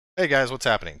Hey guys, what's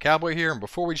happening? Cowboy here, and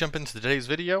before we jump into today's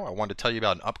video, I wanted to tell you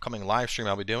about an upcoming live stream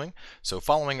I'll be doing. So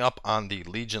following up on the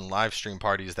Legion live stream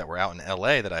parties that were out in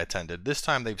LA that I attended, this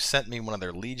time they've sent me one of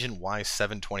their Legion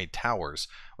Y720 towers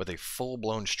with a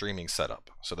full-blown streaming setup.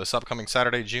 So this upcoming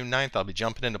Saturday, June 9th, I'll be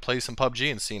jumping in to play some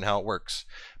PUBG and seeing how it works.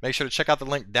 Make sure to check out the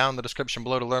link down in the description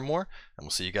below to learn more, and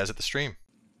we'll see you guys at the stream.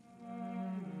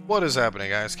 What is happening,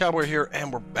 guys? Cowboy here,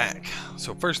 and we're back.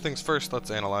 So first things first,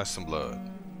 let's analyze some blood.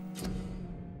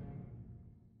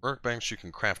 Workbench, you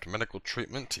can craft medical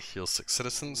treatment to heal sick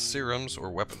citizens, serums, or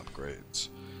weapon upgrades.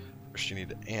 First you need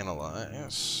to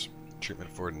analyze. Treatment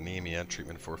for anemia,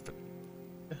 treatment for fatigue.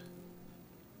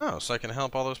 Oh, so I can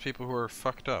help all those people who are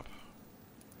fucked up.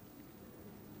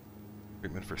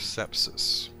 Treatment for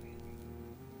sepsis.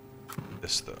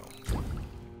 This though.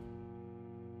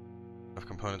 Have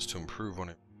components to improve one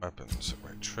of your weapons.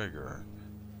 Right trigger.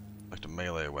 Like a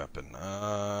melee weapon.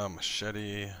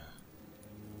 Machete.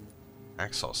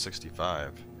 Hacksaw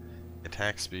 65.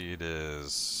 Attack speed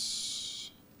is...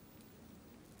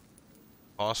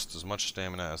 cost as much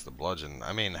stamina as the bludgeon.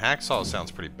 I mean, hacksaw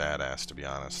sounds pretty badass, to be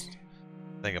honest.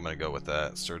 I think I'm gonna go with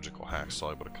that. Surgical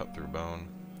hacksaw, able to cut through bone.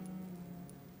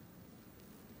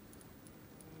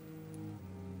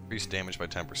 Increase damage by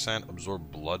 10%. Absorb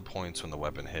blood points when the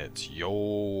weapon hits.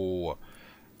 Yo!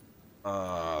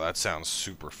 That sounds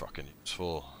super fucking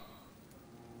useful.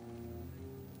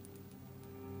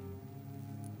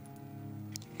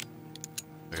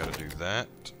 I gotta do that,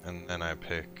 and then I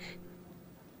pick...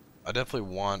 I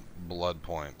definitely want blood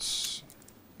points.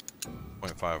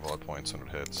 0.5 blood points when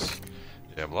it hits.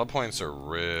 Yeah, blood points are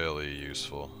really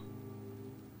useful.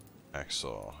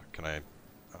 Hacksaw. Can I...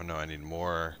 oh no, I need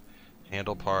more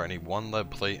handle part. I need 1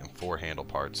 lead plate and 4 handle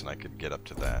parts, and I could get up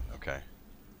to that. Okay.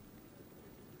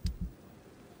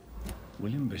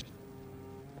 William Bishop.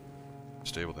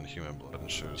 Stable than human blood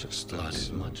and shows extensive... blood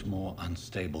is much more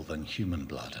unstable than human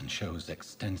blood and shows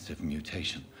extensive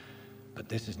mutation. But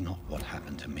this is not what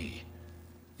happened to me.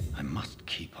 I must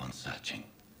keep on searching.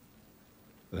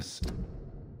 The sun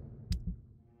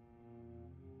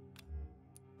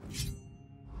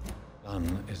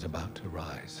is about to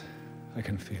rise. I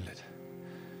can feel it.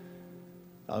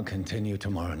 I'll continue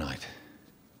tomorrow night.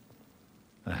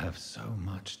 I have so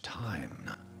much time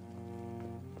now.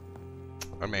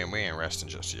 I mean, we ain't resting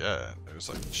just yet. There's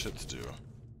like shit to do.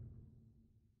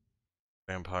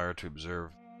 Vampire to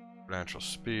observe natural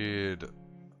speed,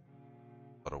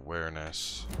 but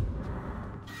awareness.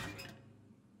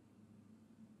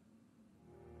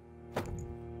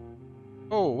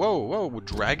 Oh, whoa, whoa,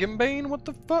 Dragonbane? What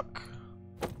the fuck?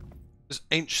 This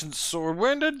ancient sword.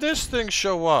 When did this thing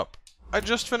show up? I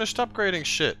just finished upgrading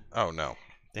shit. Oh no.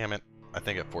 Damn it. I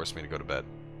think it forced me to go to bed.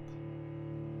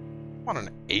 I want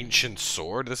an ancient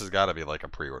sword? This has got to be like a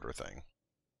pre-order thing.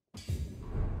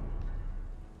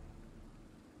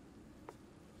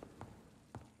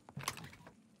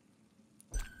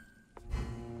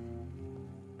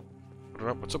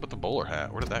 What's up with the bowler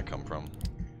hat? Where did that come from?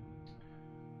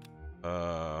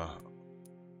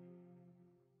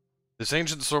 This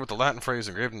ancient sword with the Latin phrase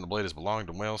engraved in the blade is belonging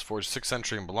to Wales, forged 6th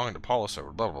century and belonging to Paulus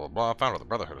over blah blah blah, found with the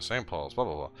Brotherhood of St. Paul's, blah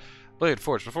blah blah. Blade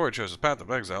forged before he chose his path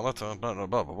of exile, left on blah blah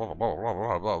blah blah blah blah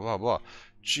blah blah blah blah.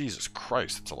 Jesus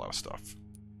Christ, that's a lot of stuff. It's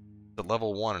at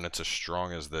level 1 and it's as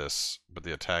strong as this, but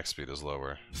the attack speed is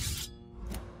lower.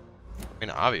 I mean,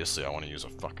 obviously I want to use a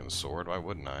fucking sword, why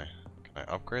wouldn't I? Can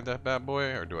I upgrade that bad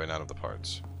boy, or do I not have the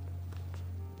parts?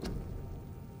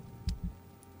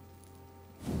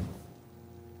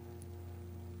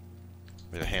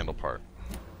 Need a handle part.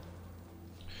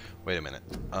 Wait a minute.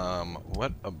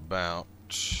 What about...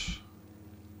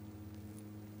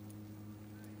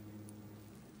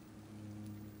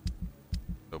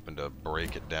 open to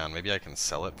break it down. Maybe I can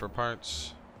sell it for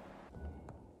parts?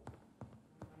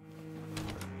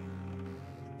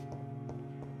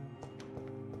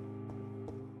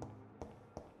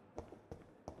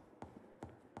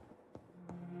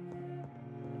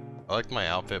 I liked my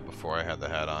outfit before I had the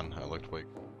hat on. I looked way...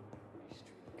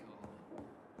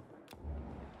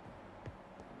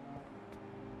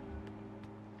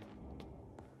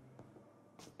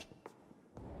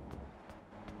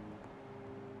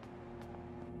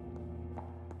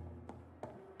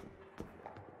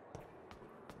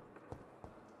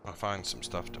 I'll find some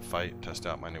stuff to fight, test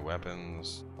out my new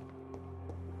weapons.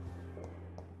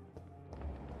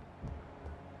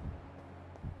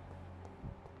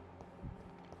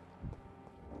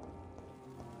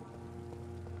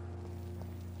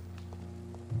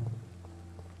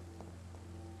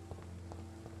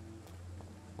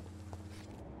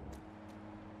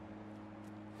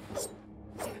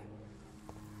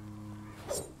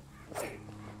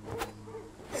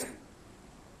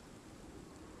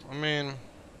 I mean,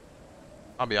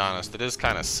 I'll be honest, it is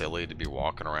kind of silly to be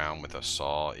walking around with a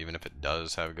saw, even if it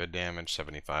does have good damage,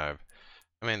 75.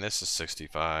 I mean, this is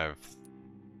 65,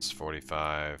 it's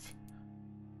 45.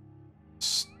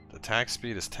 Attack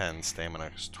speed is 10, stamina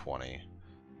is 20.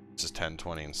 This is 10,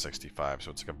 20, and 65,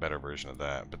 so it's like a better version of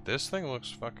that. But this thing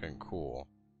looks fucking cool.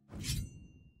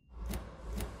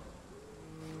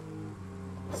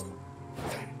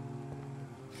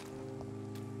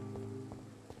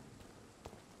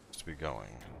 To be going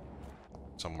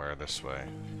somewhere this way.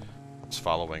 It's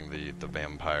following the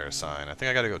vampire sign. I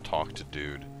think I gotta go talk to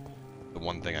dude. The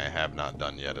one thing I have not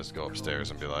done yet is go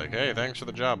upstairs and be like, hey, thanks for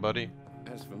the job, buddy.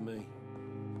 As for me,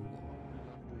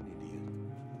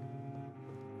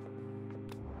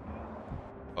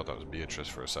 I thought that was Beatrice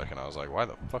for a second. I was like, why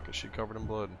the fuck is she covered in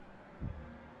blood?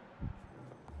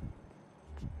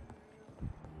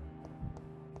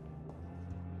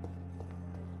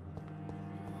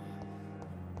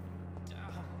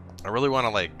 I really want to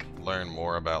like learn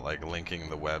more about like linking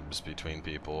the webs between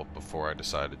people before I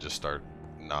decide to just start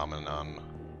nomming on.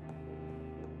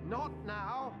 Not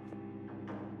now.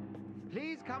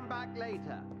 Please come back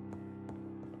later.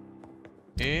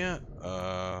 Yeah,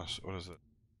 what is it?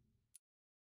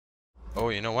 Oh,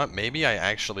 you know what? Maybe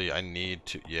I need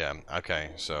to, yeah, okay,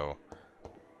 so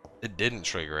it didn't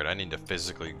trigger it. I need to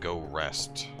physically go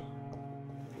rest.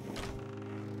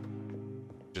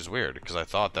 Which is weird, because I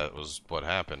thought that was what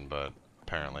happened, but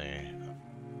apparently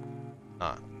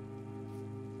not.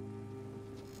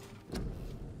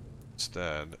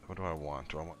 Instead, what do I want?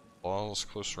 Do I want balls,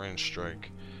 close range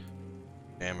strike,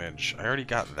 damage? I already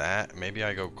got that. Maybe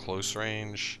I go close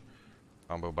range,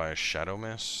 combo by a shadow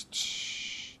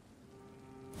mist.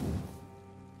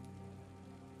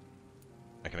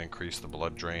 I can increase the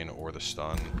blood drain or the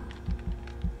stun.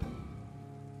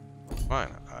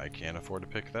 Fine, I can't afford to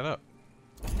pick that up.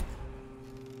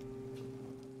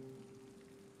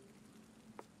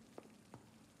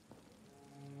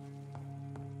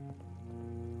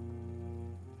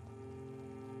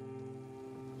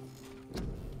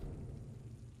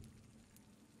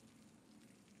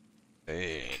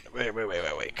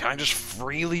 Wait. Can I just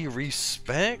freely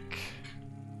respec?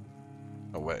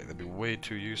 Oh wait, that'd be way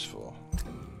too useful.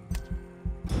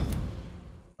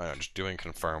 Alright, just doing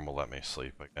confirm will let me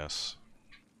sleep, I guess.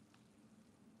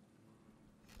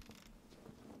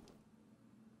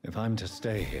 If I'm to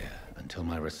stay here until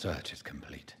my research is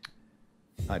complete,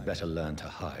 I'd better learn to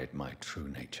hide my true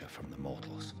nature from the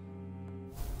mortals.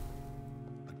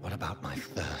 But what about my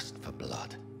thirst for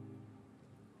blood?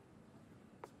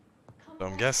 So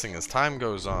I'm guessing as time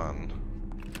goes on,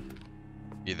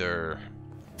 either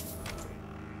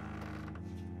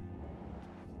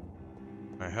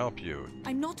I help you.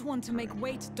 I'm not one to make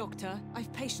wait, Doctor.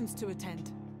 I've patients to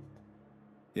attend.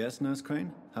 Yes, Nurse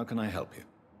Crane? How can I help you?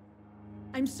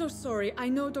 I'm so sorry. I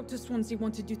know Dr. Swansea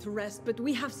wanted you to rest, but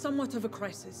we have somewhat of a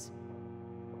crisis.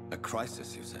 A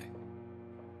crisis, you say?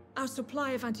 Our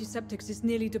supply of antiseptics is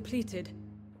nearly depleted.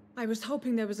 I was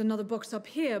hoping there was another box up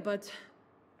here, but...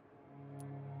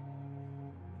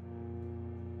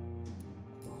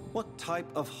 What type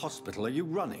of hospital are you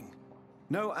running?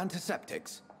 No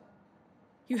antiseptics?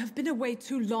 You have been away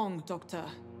too long, Doctor.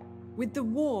 With the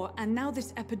war and now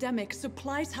this epidemic,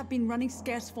 supplies have been running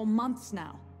scarce for months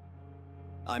now.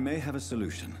 I may have a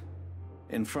solution.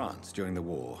 In France, during the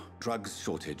war, drugs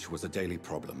shortage was a daily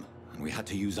problem, and we had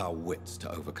to use our wits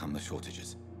to overcome the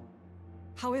shortages.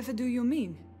 However do you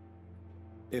mean?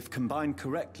 If combined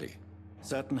correctly,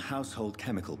 certain household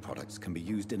chemical products can be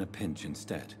used in a pinch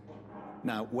instead.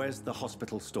 Now, where's the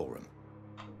hospital storeroom?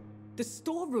 The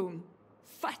storeroom?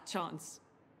 Fat chance.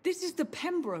 This is the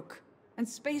Pembroke, and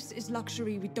space is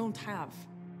luxury we don't have.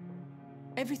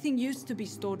 Everything used to be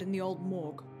stored in the old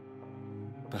morgue.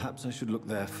 Perhaps I should look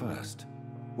there first.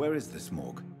 Where is this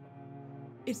morgue?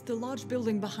 It's the large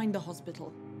building behind the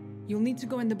hospital. You'll need to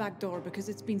go in the back door because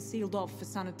it's been sealed off for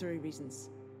sanitary reasons.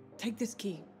 Take this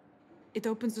key. It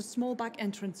opens a small back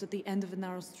entrance at the end of a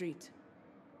narrow street.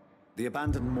 The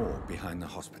abandoned morgue behind the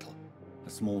hospital. A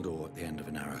small door at the end of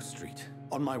a narrow street.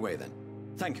 On my way then.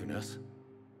 Thank you, nurse.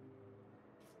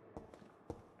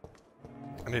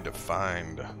 I need to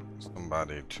find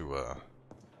somebody to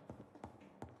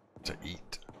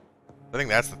eat. I think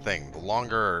that's the thing. The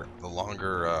longer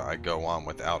I go on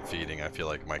without feeding, I feel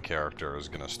like my character is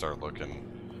gonna start looking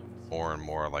more and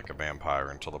more like a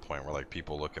vampire until the point where like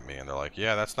people look at me and they're like,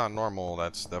 yeah, that's not normal.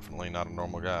 That's definitely not a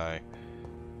normal guy.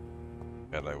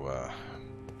 Gotta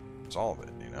solve it,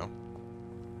 you know?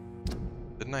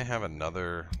 Didn't I have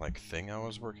another like thing I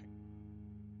was working?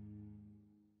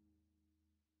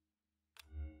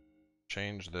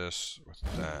 Change this with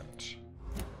that.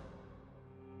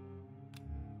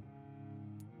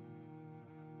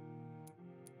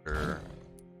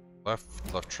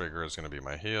 Left trigger is going to be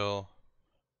my heal.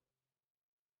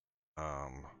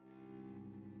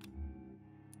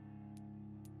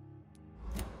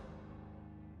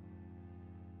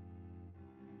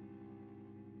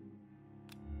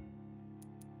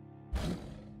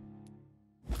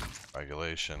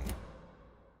 Regulation.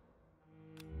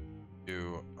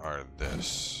 You are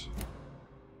this.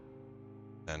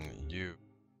 And you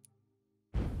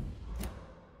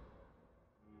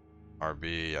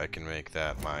RB, I can make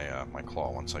that my my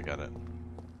claw once I get it.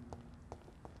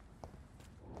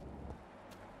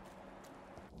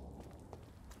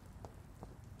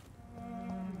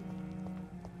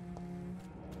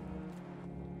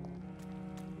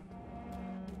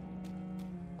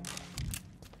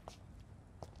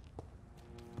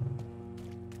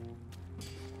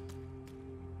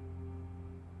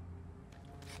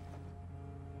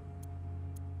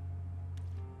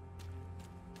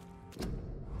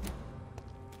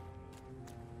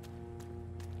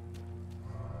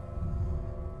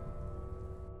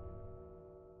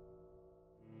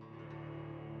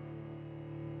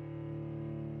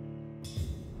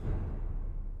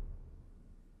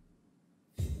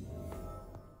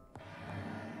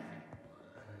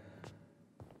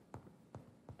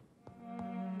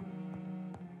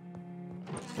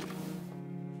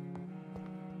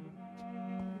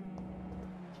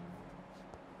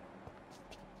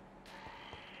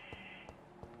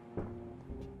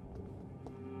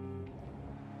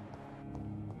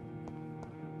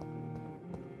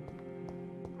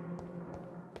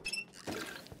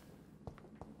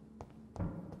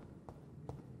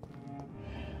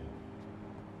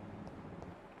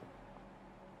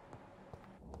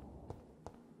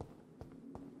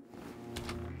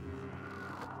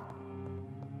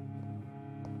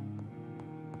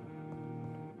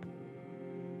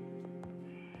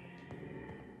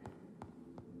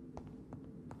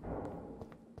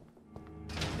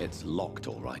 It's locked,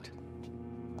 all right.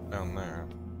 Down there.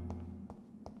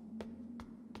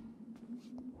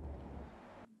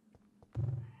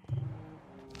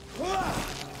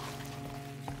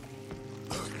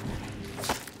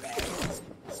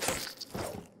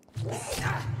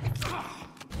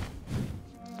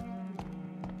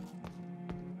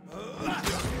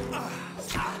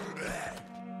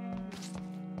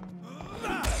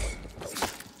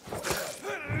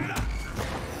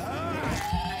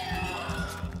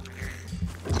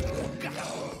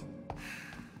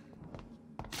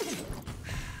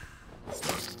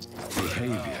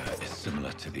 Behavior is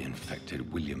similar to the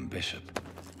infected William Bishop.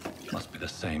 Must be the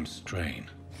same strain.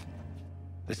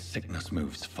 This sickness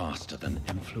moves faster than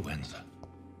influenza.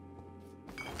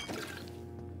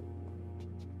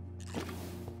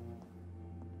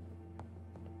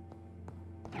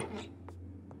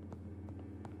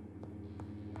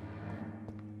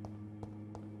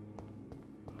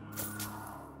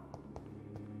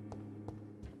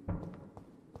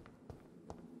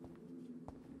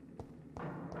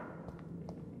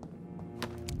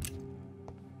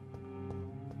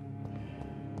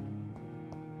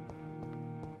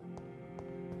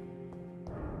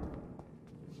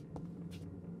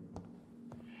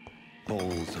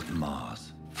 Balls of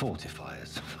Mars,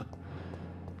 fortifiers.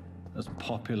 As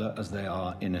popular as they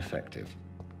are ineffective.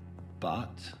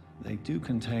 But they do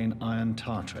contain iron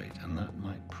tartrate, and that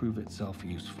might prove itself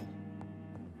useful.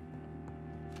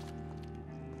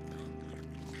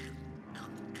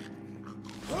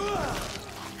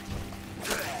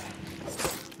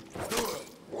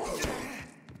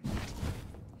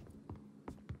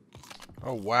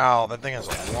 Oh wow, that thing has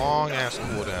a long ass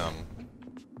cooldown.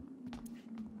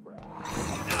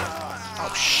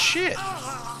 Oh shit!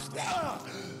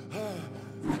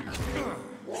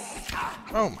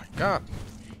 Oh my god!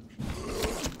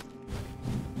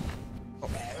 Oh,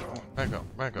 back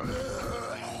up, back up.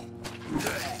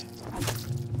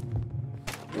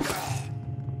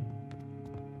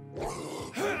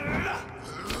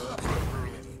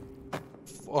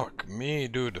 Fuck me,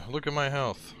 dude. Look at my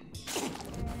health.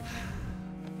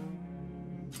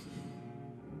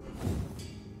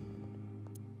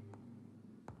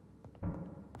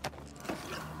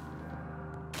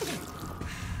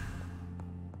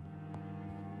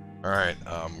 Alright,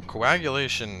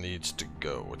 coagulation needs to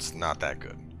go. It's not that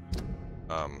good.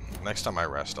 Next time I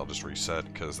rest, I'll just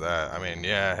reset, because that, I mean,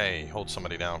 yeah, hey, hold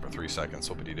somebody down for 3 seconds,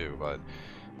 whoopity-doo, but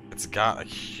it's got a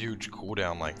huge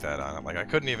cooldown like that on it. Like, I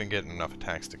couldn't even get enough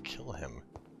attacks to kill him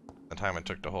the time it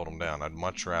took to hold him down. I'd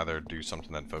much rather do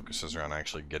something that focuses around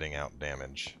actually getting out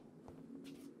damage.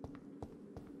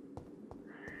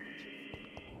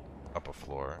 Up a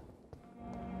floor.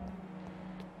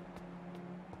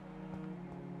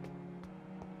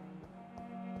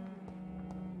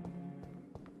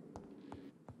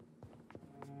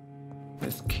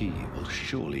 This key will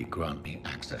surely grant me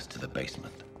access to the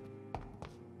basement.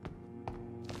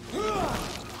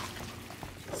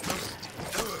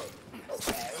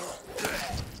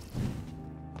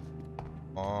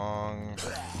 Long.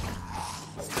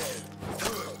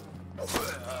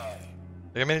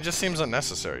 I mean, it just seems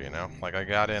unnecessary, you know? Like, I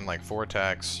got in, like, 4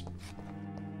 attacks,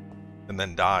 and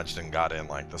then dodged and got in,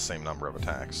 like, the same number of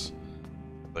attacks.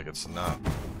 Like, it's not...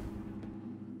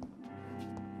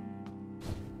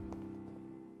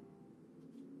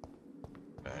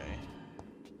 Okay.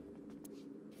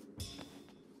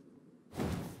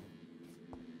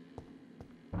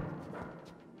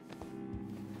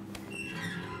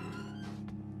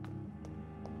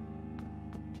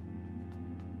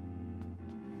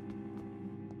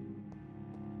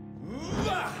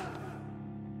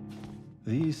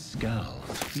 These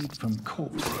skulls feed from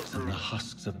corpses and the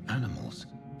husks of animals.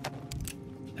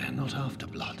 They're not after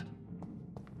blood.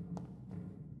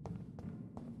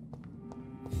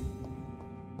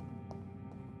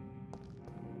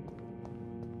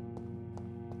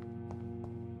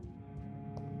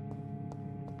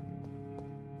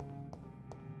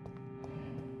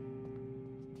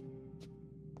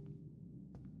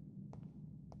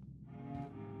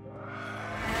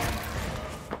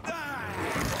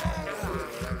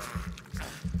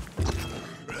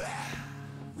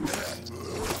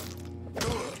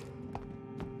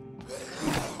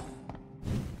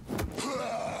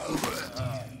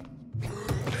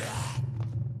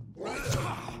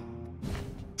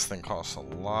 This thing costs a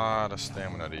lot of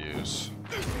stamina to use.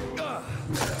 Oh,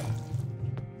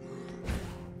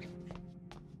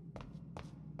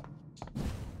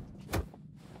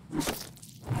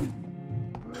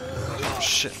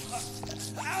 shit.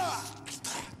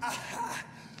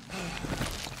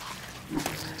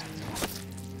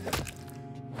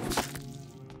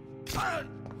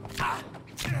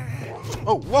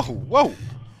 Oh, whoa, whoa!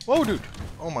 Whoa, dude!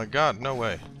 Oh my god, no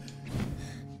way.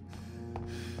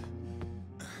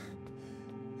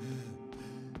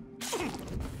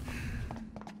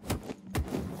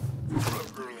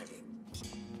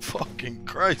 Fucking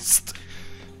Christ.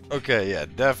 Okay, yeah,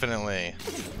 definitely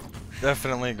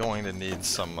going to need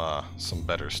some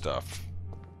better stuff.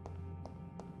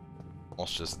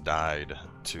 Almost just died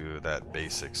to that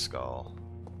basic skull.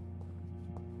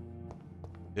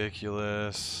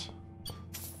 Ridiculous.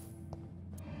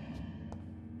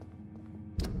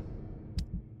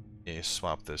 Yeah,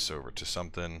 swap this over to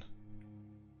something.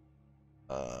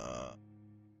 Oh.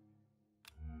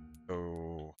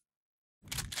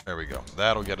 There we go.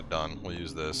 That'll get it done. We'll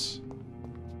use this.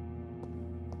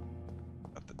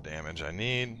 Got the damage I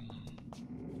need.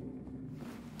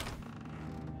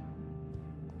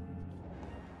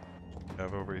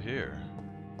 Have over here.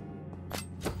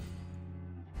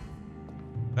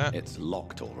 That. It's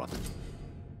locked, all right.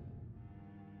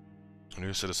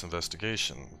 New citizen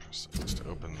investigation. Press to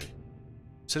open the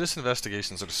citizen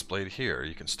investigations are displayed here.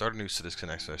 You can start a new citizen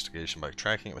investigation by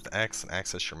tracking it with X and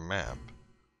access your map.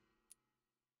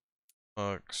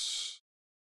 Books.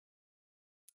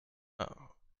 Oh.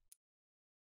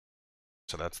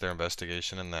 So that's their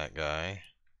investigation and that guy.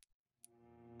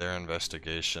 Their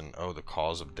investigation, oh, the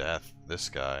cause of death, this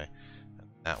guy. And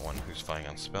that one who's fighting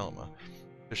on Spelma.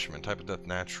 Fisherman, type of death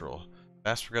natural.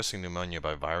 Fast progressing pneumonia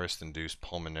by virus-induced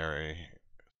pulmonary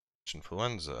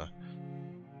influenza.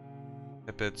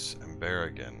 Tippets and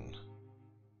Berrigan.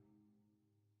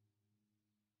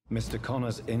 Mr.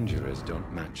 Connor's injuries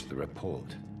don't match the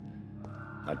report.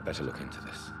 I'd better look into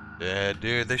this. Yeah,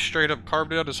 dude, they straight up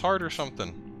carved out his heart or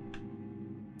something.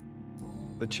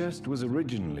 The chest was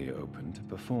originally open to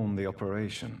perform the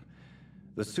operation.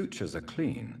 The sutures are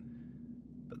clean,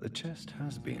 but the chest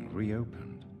has been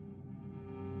reopened.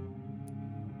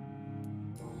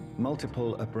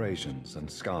 Multiple abrasions and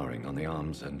scarring on the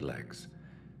arms and legs.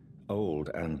 Old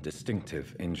and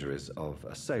distinctive injuries of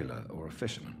a sailor or a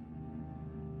fisherman.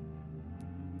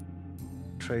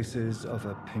 Traces of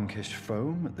a pinkish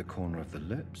foam at the corner of the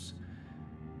lips.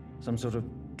 Some sort of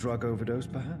drug overdose,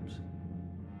 perhaps?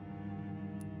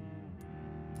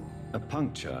 A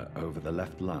puncture over the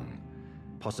left lung.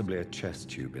 Possibly a chest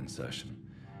tube insertion.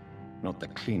 Not the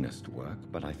cleanest work,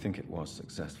 but I think it was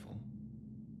successful.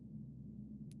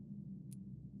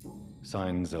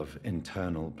 Signs of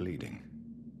internal bleeding.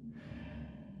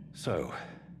 So,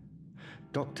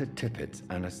 Dr. Tippett's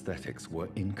anesthetics were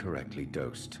incorrectly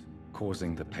dosed,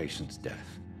 causing the patient's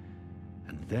death.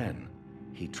 And then,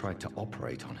 he tried to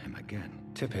operate on him again.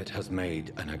 Tippett has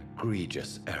made an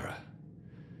egregious error.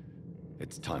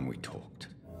 It's time we talked.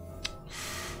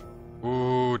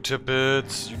 Ooh,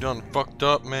 Tippets, you done fucked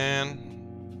up, man.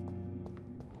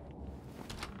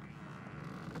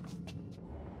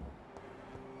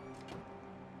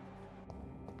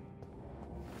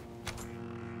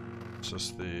 Is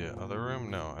this the other room?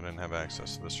 No, I didn't have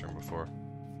access to this room before.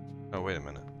 Oh, wait a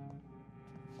minute.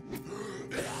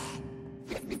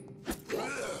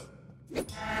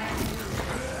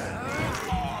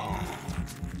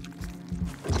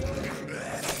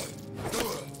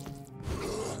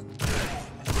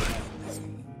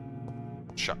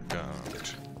 Shotgun.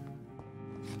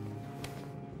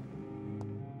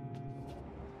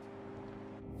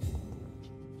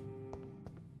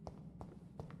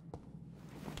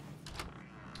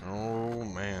 Oh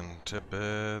man,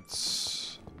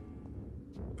 tippets.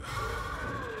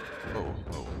 Oh,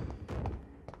 oh.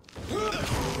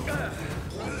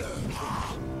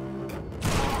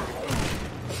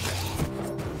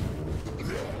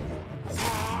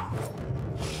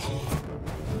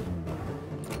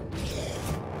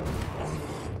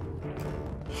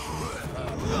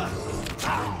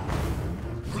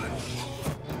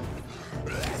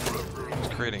 It's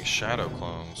creating shadow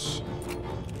clones.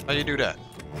 How do you do that?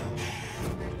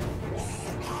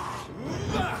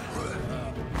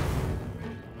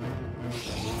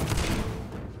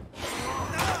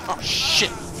 Oh shit!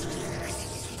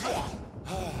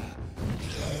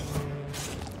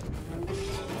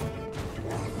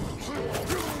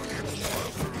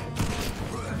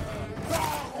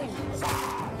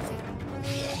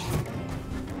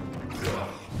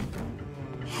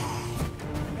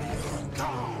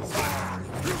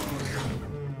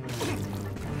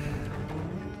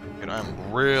 Dude,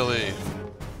 I'm really...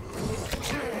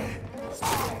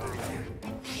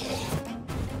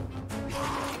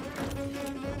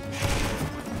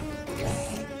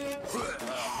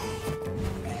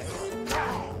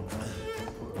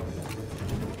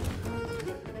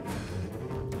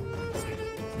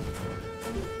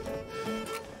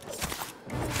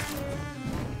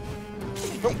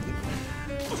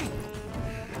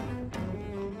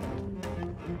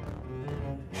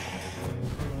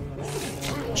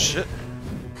 Shit.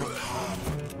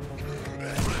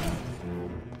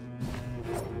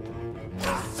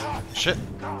 Shit.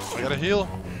 I gotta heal.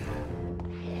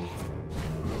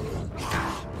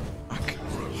 Fuck.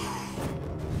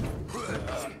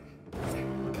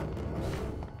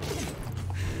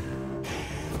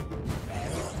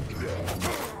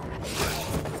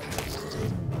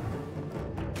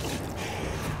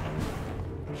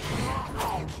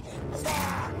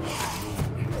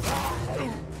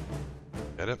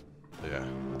 Get it? Yeah.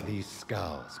 These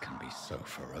scowls can be so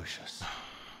ferocious.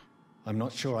 I'm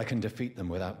not sure I can defeat them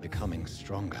without becoming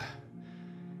stronger.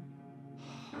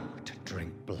 To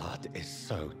drink blood is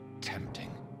so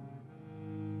tempting.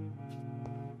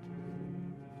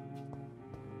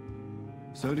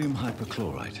 Sodium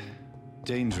hypochlorite.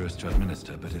 Dangerous to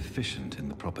administer, but efficient in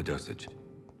the proper dosage.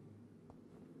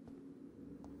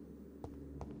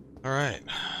 Alright.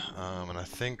 And I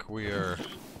think we are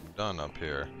done up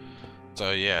here.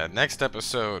 So yeah, next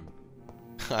episode,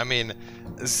 I mean,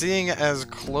 seeing as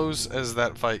close as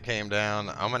that fight came down,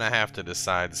 I'm gonna have to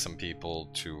decide some people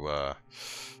to,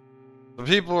 the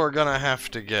people are gonna have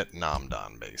to get nommed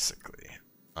on, basically.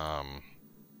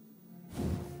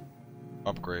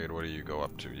 Upgrade, what do you go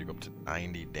up to? You go up to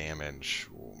 90 damage.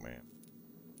 Oh man.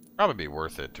 Probably be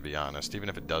worth it, to be honest, even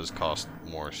if it does cost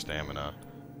more stamina.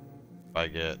 If I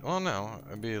get, well no,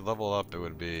 it'd be level up, it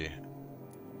would be,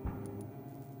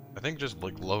 I think just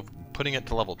like putting it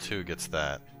to level 2 gets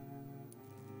that.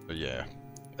 But yeah,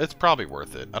 it's probably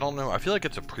worth it. I don't know. I feel like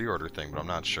it's a pre-order thing, but I'm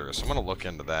not sure. So I'm going to look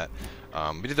into that.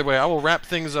 But either way, I will wrap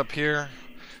things up here.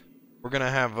 We're going to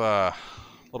have a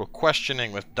little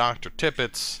questioning with Dr.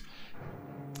 Tippets.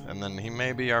 And then he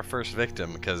may be our first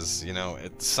victim because, you know,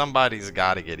 somebody's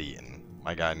got to get eaten.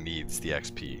 My guy needs the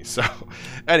XP. So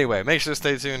anyway, make sure to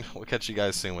stay tuned. We'll catch you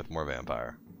guys soon with more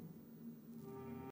Vampyr.